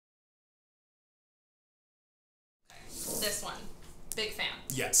this one, big fan.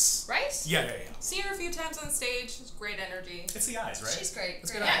 Yes. Right? Yeah. Seen her a few times on stage. Great energy. It's the eyes, right? She's great.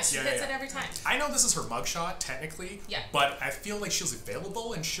 It's Great good Yeah, eyes. she hits it every time. I know this is her mugshot, technically. Yeah. But I feel like she's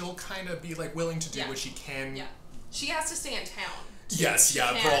available and she'll kind of be like willing to do what she can. Yeah. She has to stay in town. Yes,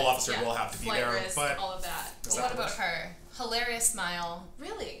 parole officer will have to be flight there. risk, But all of that. Well, what about her? Hilarious smile.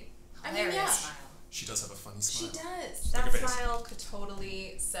 Really? Hilarious smile. she does have a funny smile. She does. Look That at face. smile could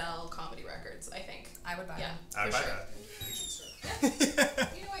totally sell comedy records, I think. I would buy Yeah. it. I'd for buy sure. that.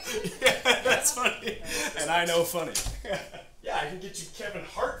 You know what? Yeah, that's funny. And I know funny. Yeah, I can get you Kevin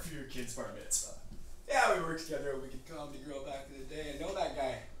Hart for your kid's bar mitzvah. Yeah, we worked together at Wicked Comedy Girl back in the day. I know that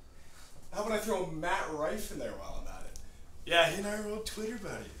guy. How about I throw Matt Rife in there while I'm at it? Yeah, he and I were old Twitter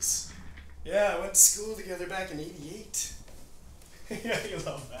buddies. Yeah, I went to school together back in '88. Yeah, you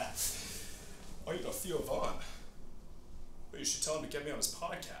love that. Oh, you know Theo Vaughn. Well, you should tell him to get me on his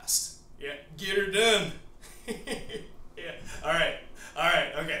podcast. Yeah, get her done. Yeah,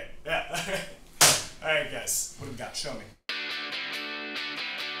 alright, okay, yeah. Alright, guys, what have we got? Show me.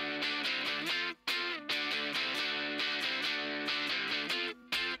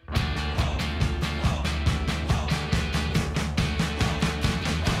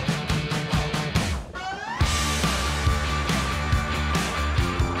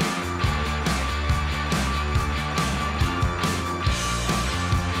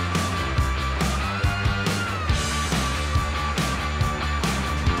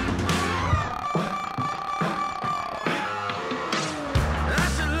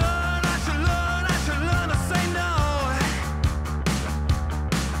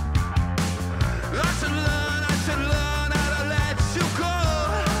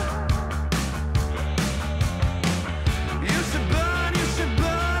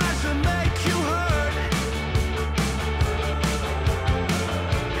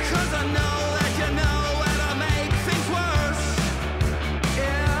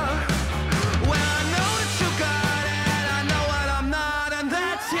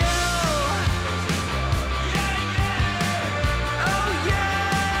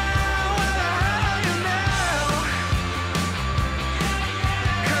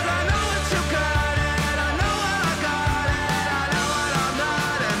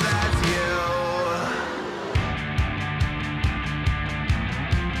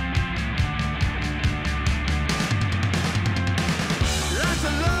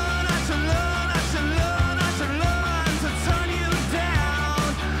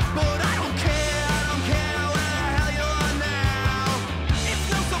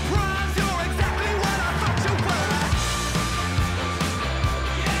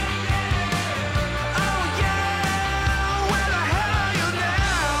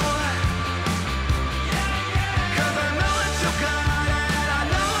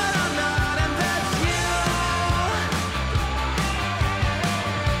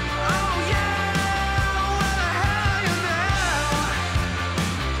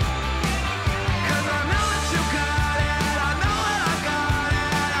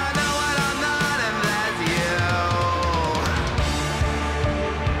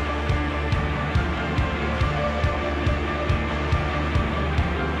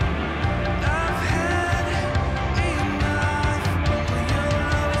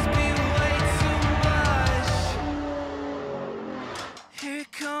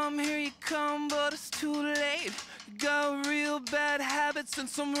 And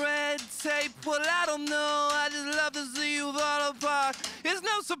some red tape. Well, I don't know, I just love to see you fall apart. It's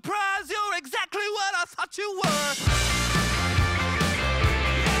no surprise you're exactly what I thought you were.